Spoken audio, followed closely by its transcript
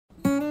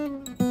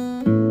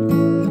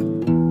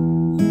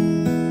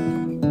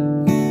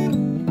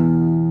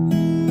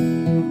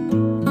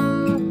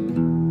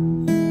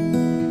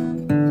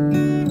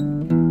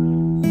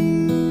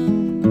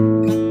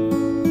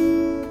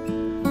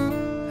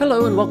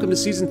welcome to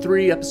Season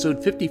 3,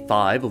 Episode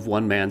 55 of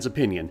One Man's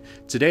Opinion.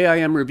 Today I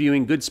am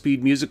reviewing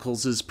Goodspeed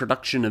Musicals'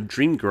 production of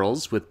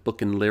Dreamgirls with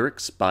book and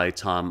lyrics by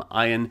Tom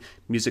Eyen,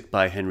 music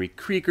by Henry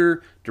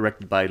Krieger,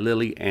 directed by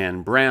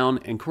Lili-Anne Brown,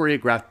 and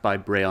choreographed by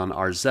Breon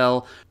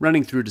Arzell,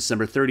 running through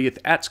December 30th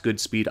at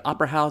Goodspeed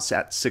Opera House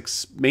at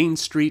 6 Main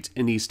Street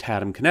in East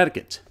Haddam,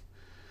 Connecticut.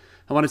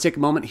 I want to take a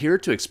moment here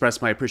to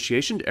express my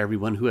appreciation to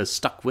everyone who has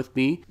stuck with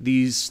me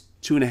these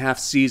 2.5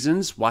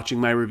 seasons watching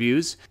my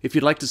reviews. If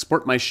you'd like to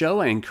support my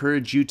show, I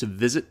encourage you to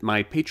visit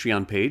my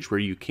Patreon page where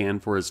you can,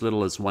 for as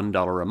little as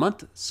 $1 a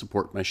month,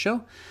 support my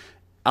show.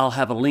 I'll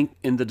have a link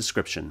in the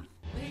description.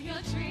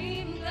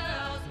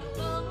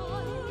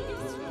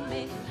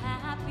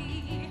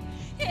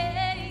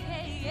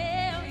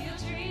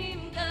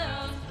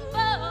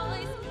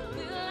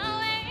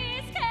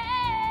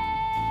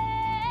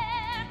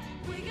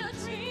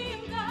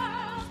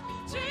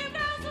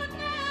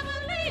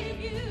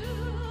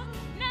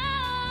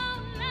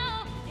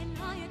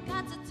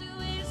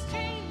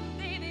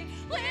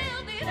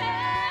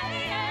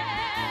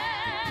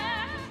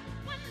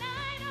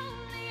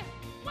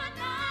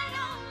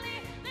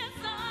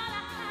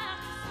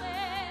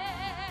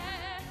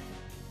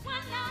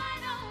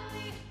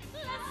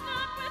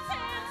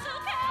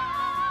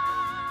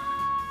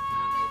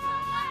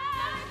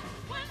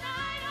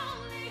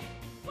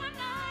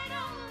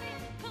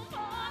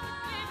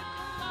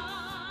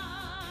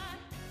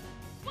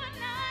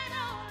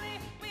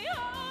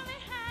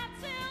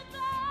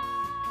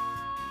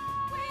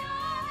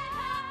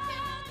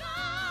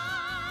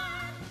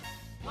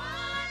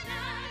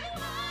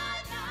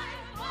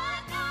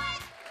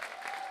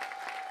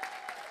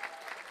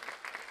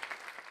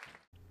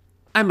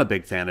 I'm a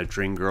big fan of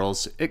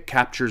Dreamgirls. It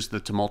captures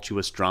the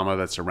tumultuous drama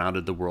that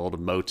surrounded the world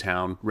of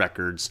Motown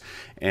records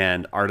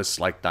and artists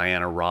like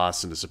Diana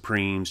Ross and the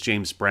Supremes,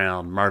 James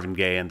Brown, Marvin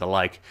Gaye, and the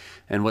like.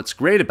 And what's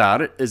great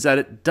about it is that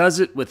it does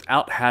it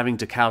without having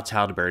to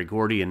kowtow to Berry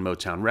Gordy and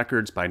Motown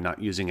Records by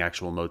not using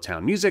actual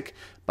Motown music,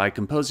 by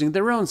composing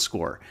their own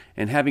score,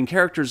 and having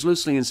characters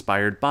loosely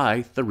inspired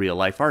by the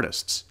real-life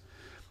artists.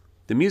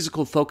 The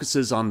musical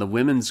focuses on the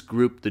women's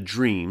group The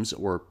Dreams,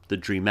 or the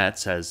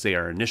Dreamettes as they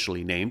are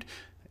initially named,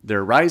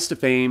 their rise to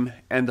fame,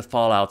 and the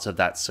fallouts of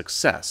that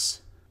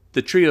success.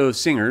 The trio of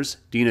singers,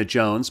 Dina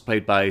Jones,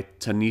 played by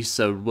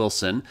Ta-Tynisa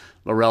Wilson,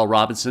 Laurel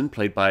Robinson,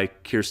 played by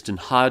Kirsten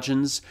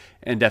Hodgins,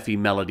 and Effie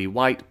Melody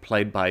White,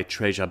 played by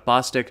Treja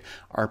Bostic,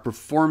 are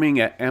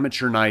performing at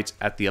amateur night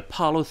at the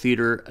Apollo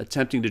Theater,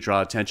 attempting to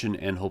draw attention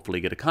and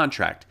hopefully get a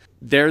contract.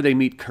 There they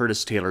meet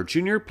Curtis Taylor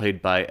Jr.,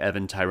 played by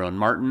Evan Tyrone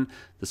Martin,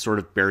 the sort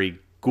of Berry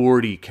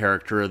Gordy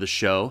character of the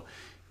show.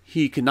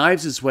 He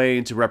connives his way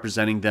into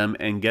representing them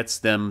and gets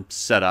them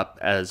set up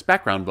as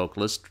background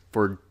vocalist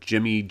for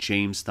Jimmy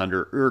James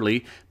Thunder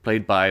Early,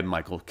 played by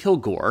Michael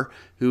Kilgore,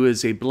 who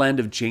is a blend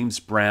of James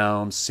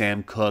Brown,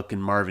 Sam Cooke,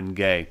 and Marvin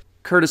Gaye.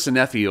 Curtis and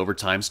Effie over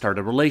time start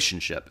a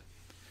relationship.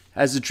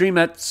 As the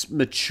Dreamettes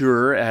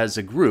mature as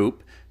a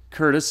group,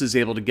 Curtis is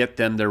able to get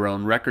them their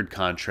own record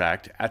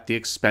contract at the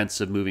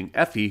expense of moving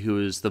Effie, who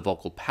is the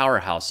vocal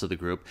powerhouse of the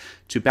group,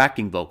 to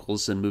backing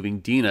vocals and moving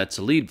Dina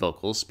to lead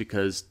vocals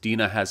because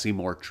Dina has a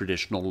more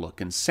traditional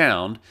look and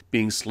sound,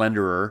 being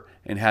slenderer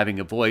and having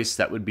a voice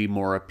that would be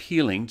more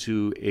appealing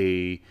to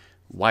a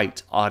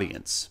white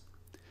audience.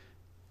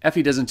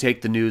 Effie doesn't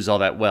take the news all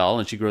that well,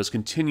 and she grows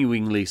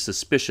continuingly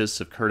suspicious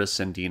of Curtis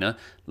and Dina,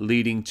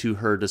 leading to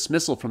her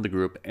dismissal from the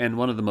group and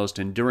one of the most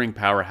enduring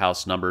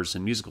powerhouse numbers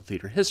in musical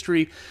theater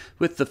history,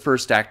 with the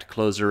first act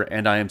closer,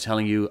 And I Am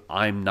Telling You,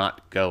 I'm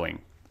Not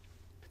Going.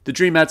 The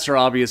Dreamettes are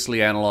obviously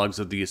analogs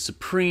of the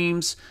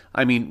Supremes.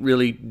 I mean,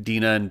 really,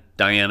 Dina and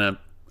Diana,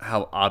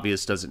 how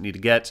obvious does it need to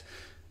get?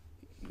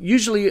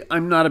 Usually,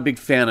 I'm not a big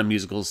fan of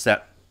musicals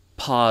that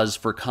pause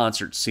for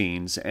concert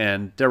scenes,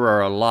 and there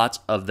are a lot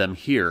of them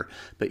here.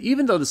 But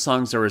even though the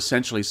songs are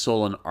essentially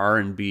soul and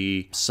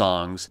R&B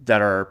songs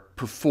that are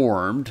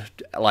performed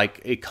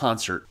like a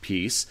concert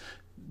piece,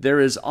 there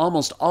is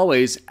almost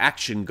always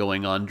action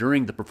going on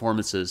during the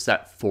performances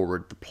that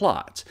forward the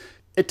plot.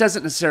 It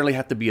doesn't necessarily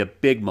have to be a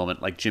big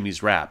moment like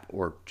Jimmy's Rap,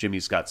 or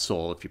Jimmy's Got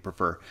Soul if you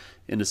prefer,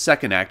 in the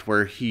second act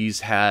where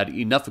he's had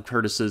enough of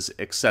Curtis's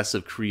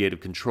excessive creative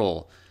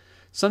control.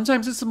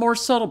 Sometimes it's the more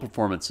subtle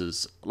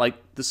performances,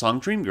 like the song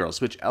Dreamgirls,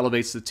 which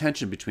elevates the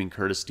tension between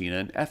Curtis, Dina,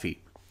 and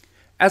Effie.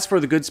 As for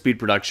the Goodspeed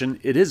production,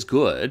 it is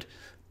good,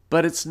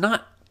 but it's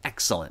not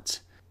excellent.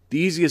 The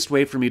easiest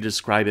way for me to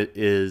describe it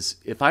is,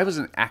 if I was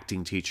an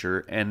acting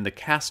teacher and the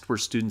cast were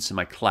students in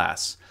my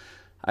class,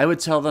 I would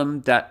tell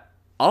them that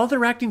all of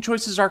their acting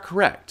choices are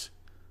correct,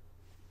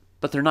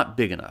 but they're not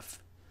big enough.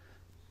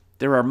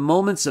 There are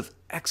moments of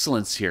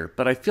excellence here,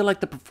 but I feel like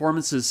the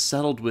performances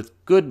settled with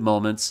good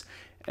moments,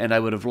 and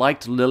I would have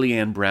liked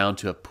Lili-Anne Brown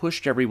to have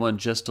pushed everyone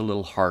just a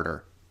little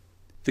harder.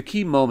 The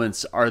key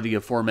moments are the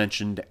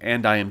aforementioned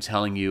And I Am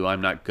Telling You,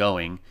 I'm Not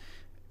Going,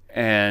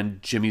 and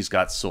Jimmy's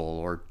Got Soul,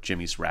 or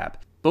Jimmy's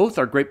Rap. Both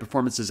are great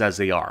performances as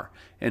they are,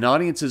 and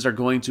audiences are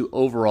going to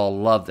overall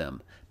love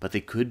them, but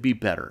they could be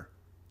better.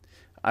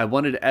 I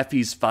wanted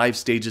Effie's 5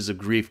 stages of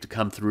grief to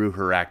come through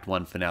her Act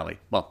 1 finale.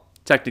 Well,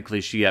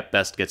 Technically, she at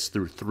best gets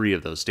through 3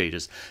 of those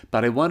stages,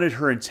 but I wanted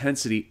her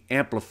intensity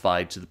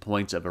amplified to the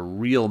point of a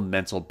real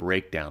mental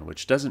breakdown,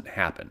 which doesn't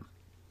happen.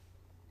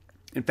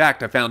 In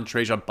fact, I found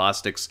Trajan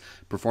Bostic's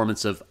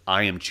performance of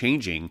I Am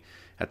Changing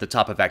at the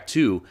top of Act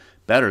 2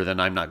 better than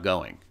I'm Not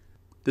Going.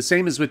 The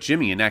same is with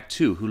Jimmy in Act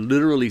 2, who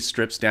literally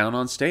strips down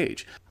on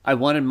stage. I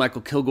wanted Michael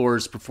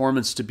Kilgore's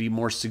performance to be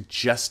more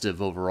suggestive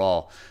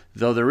overall.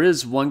 Though there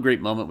is one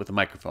great moment with the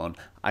microphone,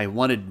 I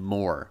wanted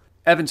more.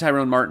 Evan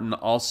Tyrone Martin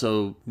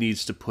also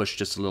needs to push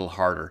just a little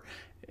harder.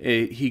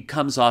 He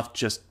comes off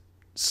just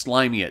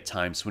slimy at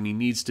times when he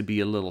needs to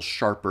be a little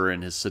sharper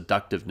in his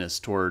seductiveness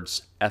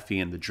towards Effie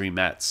and the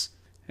Dreamettes.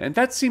 And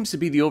that seems to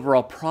be the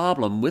overall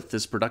problem with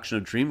this production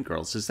of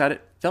Dreamgirls, is that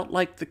it felt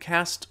like the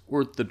cast,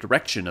 or the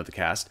direction of the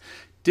cast,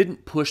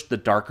 didn't push the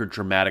darker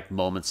dramatic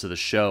moments of the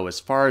show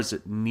as far as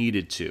it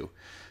needed to.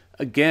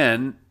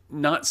 Again,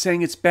 not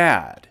saying it's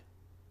bad,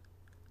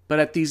 but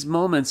at these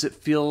moments it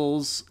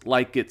feels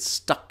like it's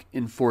stuck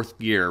in 4th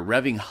gear,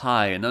 revving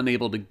high and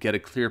unable to get a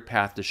clear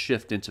path to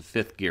shift into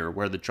 5th gear,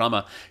 where the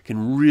drama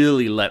can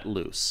really let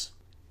loose.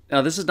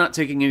 Now, this is not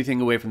taking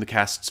anything away from the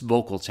cast's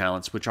vocal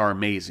talents, which are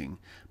amazing.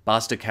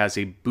 Bostic has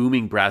a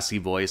booming, brassy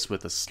voice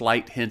with a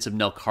slight hint of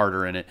Nell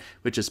Carter in it,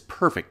 which is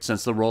perfect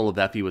since the role of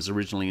Effie was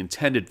originally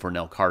intended for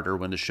Nell Carter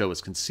when the show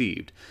was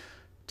conceived.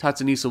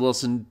 Ta-Tynisa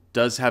Wilson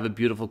does have a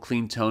beautiful,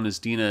 clean tone as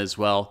Dina as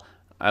well.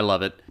 I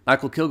love it.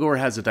 Michael Kilgore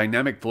has a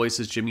dynamic voice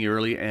as Jimmy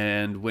Early,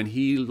 and when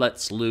he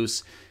lets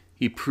loose,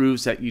 he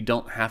proves that you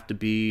don't have to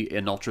be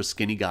an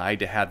ultra-skinny guy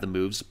to have the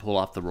moves to pull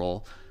off the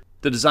role.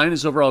 The design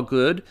is overall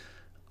good.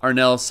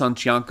 Arnel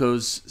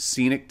Sancianco's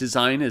scenic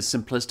design is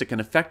simplistic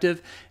and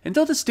effective, and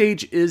though the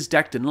stage is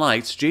decked in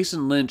lights,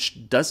 Jason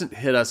Lynch doesn't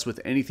hit us with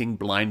anything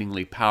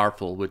blindingly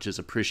powerful, which is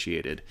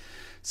appreciated.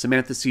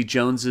 Samantha C.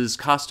 Jones's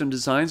costume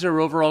designs are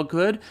overall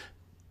good.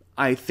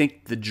 I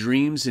think the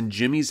Dreams and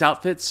Jimmy's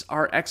outfits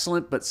are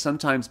excellent, but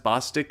sometimes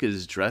Bostic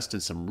is dressed in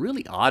some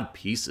really odd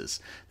pieces.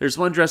 There's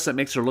one dress that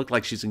makes her look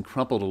like she's in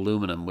crumpled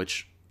aluminum,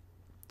 which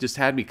just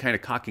had me kind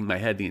of cocking my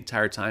head the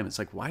entire time. It's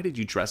like, why did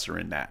you dress her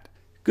in that?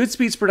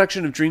 Goodspeed's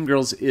production of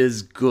Dreamgirls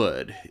is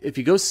good. If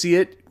you go see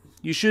it,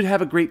 you should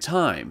have a great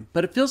time,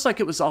 but it feels like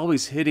it was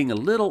always hitting a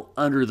little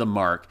under the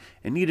mark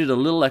and needed a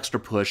little extra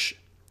push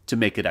to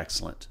make it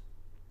excellent.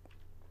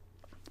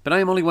 But I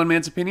am only one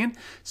man's opinion,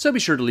 so be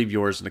sure to leave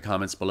yours in the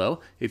comments below.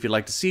 If you'd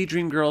like to see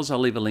Dreamgirls, I'll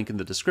leave a link in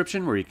the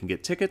description where you can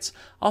get tickets.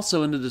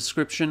 Also in the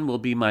description will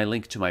be my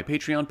link to my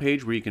Patreon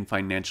page where you can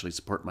financially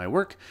support my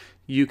work.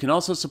 You can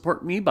also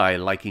support me by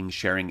liking,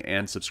 sharing,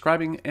 and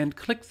subscribing, and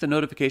click the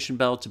notification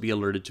bell to be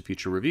alerted to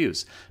future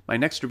reviews. My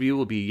next review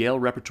will be Yale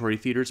Repertory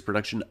Theater's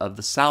production of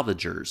The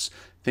Salvagers.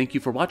 Thank you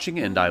for watching,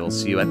 and I will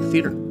see you at the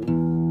theater.